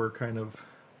took were kind of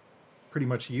pretty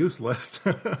much useless.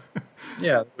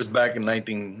 Yeah, it was back in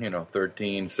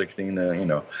 13,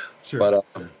 16, Sure.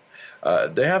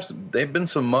 But they've been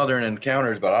some modern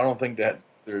encounters, but I don't think that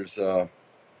there's there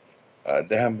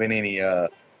haven't been any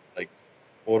like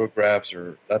photographs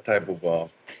or that type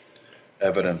of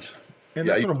evidence. And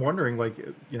that's what I'm wondering. Like,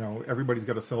 everybody's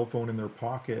got a cell phone in their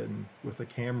pocket and with a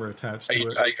camera attached to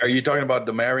it. Are you talking about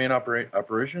the Marian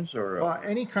apparitions or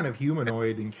any kind of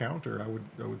humanoid encounter? I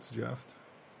would suggest.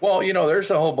 Well,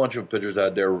 there's a whole bunch of pictures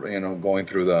out there, going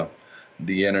through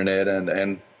the internet,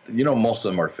 and most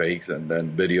of them are fakes, and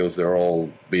then videos, they're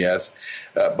all BS.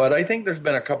 But I think there's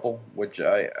been a couple which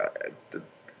a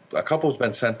couple's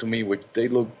been sent to me, which they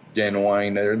look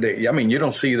genuine. You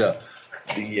don't see the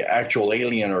actual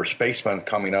alien or spaceman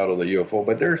coming out of the UFO,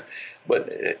 but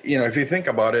if you think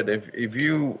about it, if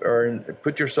you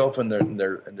put yourself in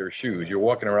their shoes, you're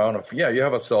walking around, you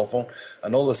have a cell phone,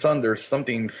 and all of a sudden there's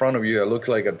something in front of you that looks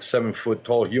like a 7-foot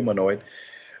tall humanoid.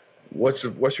 What's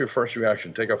your first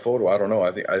reaction? Take a photo? I don't know.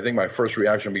 I think my first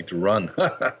reaction would be to run.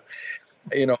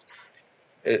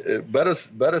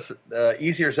 Better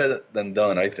easier said than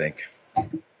done, I think.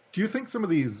 Do you think some of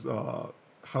these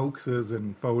hoaxes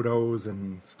and photos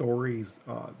and stories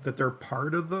that they're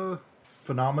part of the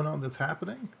phenomenon that's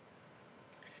happening?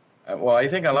 Well, I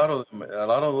think a lot of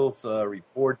those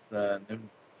reports and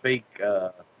fake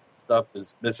stuff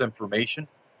is misinformation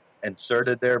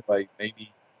inserted there by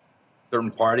maybe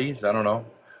certain parties. I don't know.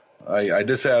 I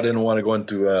did say I didn't want to go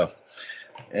into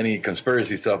any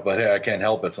conspiracy stuff, but hey, I can't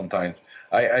help it sometimes.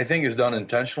 I think it's done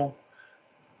intentional.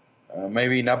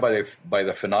 Maybe not by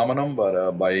the phenomenon, but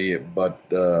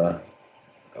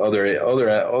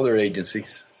other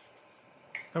agencies.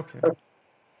 Okay,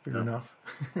 fair enough.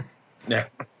 Yeah.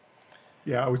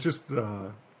 Yeah, I was just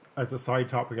as a side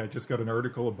topic, I just got an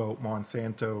article about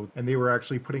Monsanto, and they were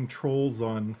actually putting trolls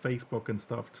on Facebook and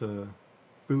stuff to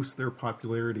boost their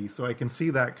popularity. So I can see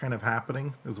that kind of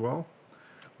happening as well,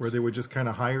 where they would just kind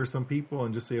of hire some people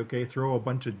and just say, okay, throw a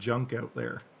bunch of junk out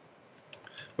there.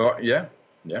 Well, yeah.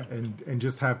 Yeah. And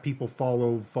just have people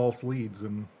follow false leads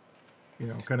and,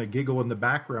 kind of giggle in the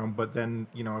background. But then,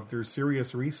 if there's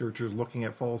serious researchers looking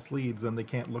at false leads, then they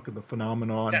can't look at the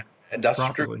phenomenon. Yeah, and that's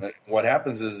properly. True. What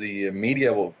happens is the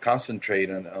media will concentrate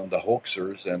on the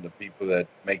hoaxers and the people that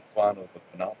make fun of the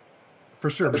phenomenon. For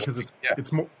sure, because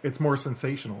it's more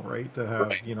sensational, right? To have,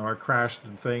 right. A crashed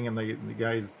thing and the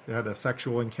guys had a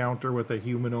sexual encounter with a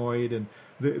humanoid, and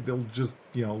they'll just,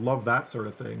 love that sort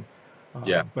of thing.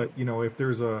 But, if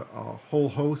there's a whole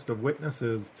host of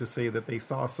witnesses to say that they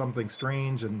saw something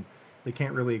strange and they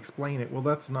can't really explain it, well,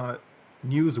 that's not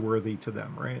newsworthy to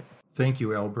them, right? Thank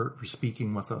you, Albert, for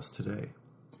speaking with us today.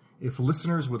 If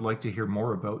listeners would like to hear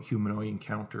more about humanoid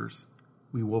encounters,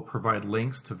 we will provide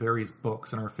links to various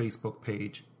books on our Facebook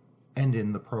page and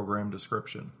in the program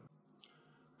description.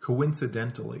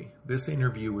 Coincidentally, this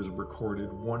interview was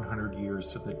recorded 100 years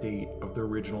to the date of the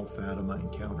original Fatima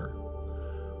encounter.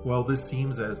 While this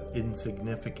seems as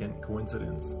insignificant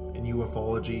coincidence, in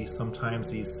ufology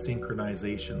sometimes these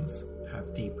synchronizations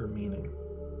have deeper meaning.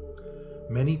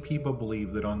 Many people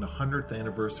believe that on the 100th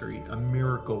anniversary, a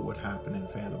miracle would happen in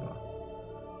Fatima.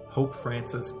 Pope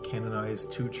Francis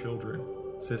canonized 2 children,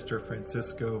 Sister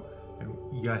Francisco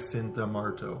and Jacinta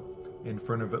Marto, in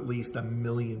front of at least 1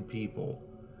 million people,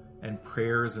 and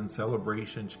prayers and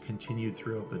celebrations continued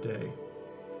throughout the day.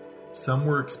 Some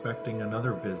were expecting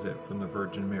another visit from the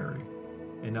Virgin Mary,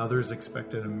 and others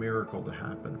expected a miracle to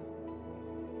happen,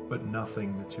 but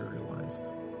nothing materialized.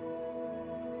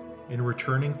 In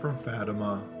returning from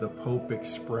Fatima, the Pope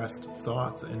expressed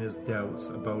thoughts and his doubts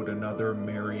about another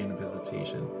Marian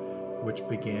visitation, which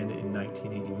began in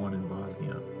 1981 in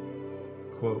Bosnia.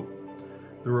 Quote,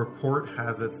 "The report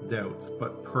has its doubts,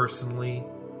 but personally,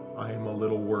 I am a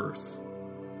little worse,"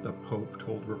 the Pope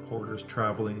told reporters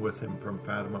traveling with him from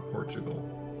Fatima, Portugal.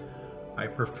 "I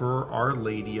prefer Our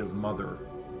Lady as mother,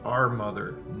 our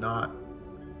mother, not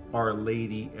Our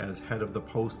Lady as head of the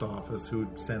post office who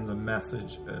sends a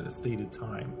message at a stated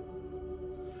time.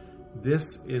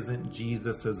 This isn't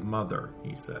Jesus' mother,"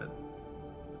 he said.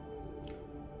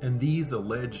 And these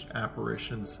alleged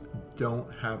apparitions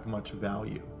don't have much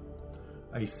value.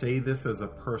 I say this as a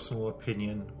personal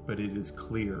opinion, but it is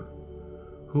clear.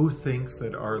 Who thinks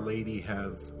that Our Lady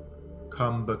has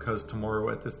come because tomorrow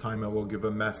at this time I will give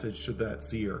a message to that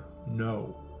seer?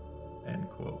 No. End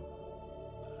quote.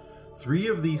 3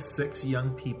 of these 6 young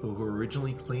people who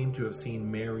originally claimed to have seen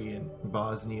Mary in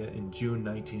Bosnia in June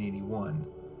 1981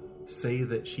 say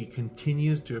that she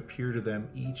continues to appear to them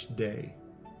each day.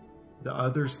 The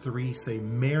others 3 say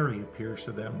Mary appears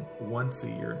to them once a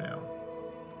year now.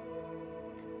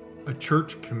 A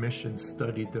church commission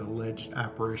studied the alleged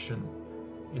apparition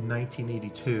in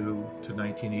 1982 to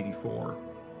 1984,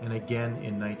 and again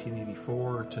in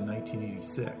 1984 to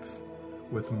 1986,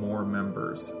 with more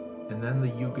members. And then the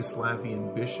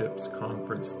Yugoslavian Bishops'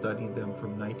 Conference studied them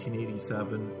from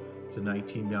 1987 to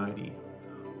 1990.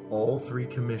 All 3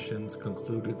 commissions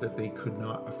concluded that they could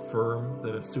not affirm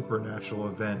that a supernatural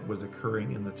event was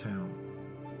occurring in the town.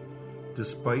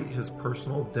 Despite his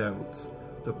personal doubts,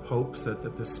 the Pope said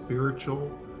that the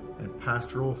spiritual and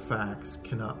pastoral facts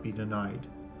cannot be denied.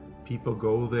 People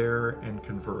go there and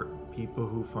convert. People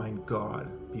who find God.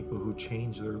 People who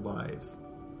change their lives.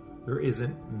 There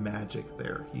isn't magic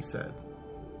there, he said.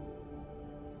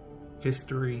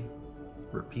 History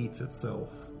repeats itself,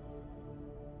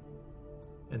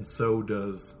 and so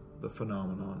does the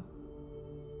phenomenon.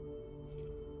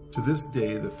 To this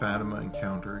day, the Fatima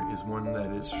encounter is one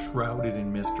that is shrouded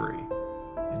in mystery,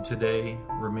 and today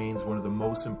remains one of the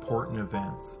most important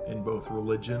events in both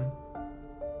religion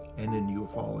and in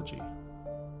ufology.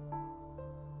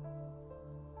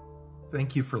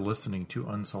 Thank you for listening to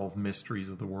Unsolved Mysteries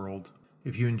of the World.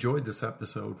 If you enjoyed this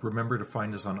episode, remember to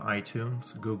find us on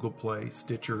iTunes, Google Play,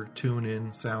 Stitcher,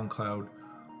 TuneIn, SoundCloud,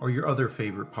 or your other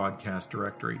favorite podcast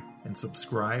directory, and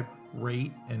subscribe,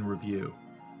 rate, and review.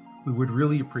 We would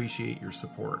really appreciate your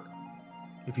support.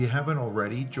 If you haven't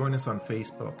already, join us on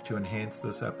Facebook to enhance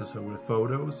this episode with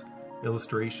photos,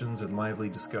 illustrations, and lively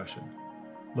discussion.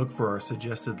 Look for our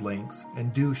suggested links,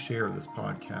 and do share this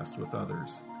podcast with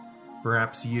others.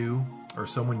 Perhaps you or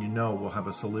someone you know will have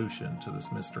a solution to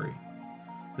this mystery.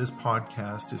 This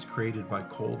podcast is created by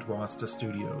Cold Rasta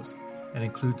Studios and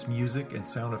includes music and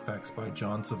sound effects by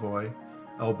John Savoy,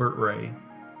 Albert Ray,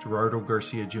 Gerardo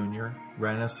Garcia Jr.,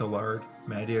 Rana Szilard,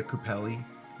 Madia Kupeli,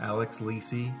 Alex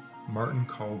Lisi, Martin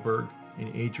Kahlberg,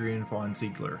 and Adrian von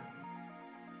Ziegler.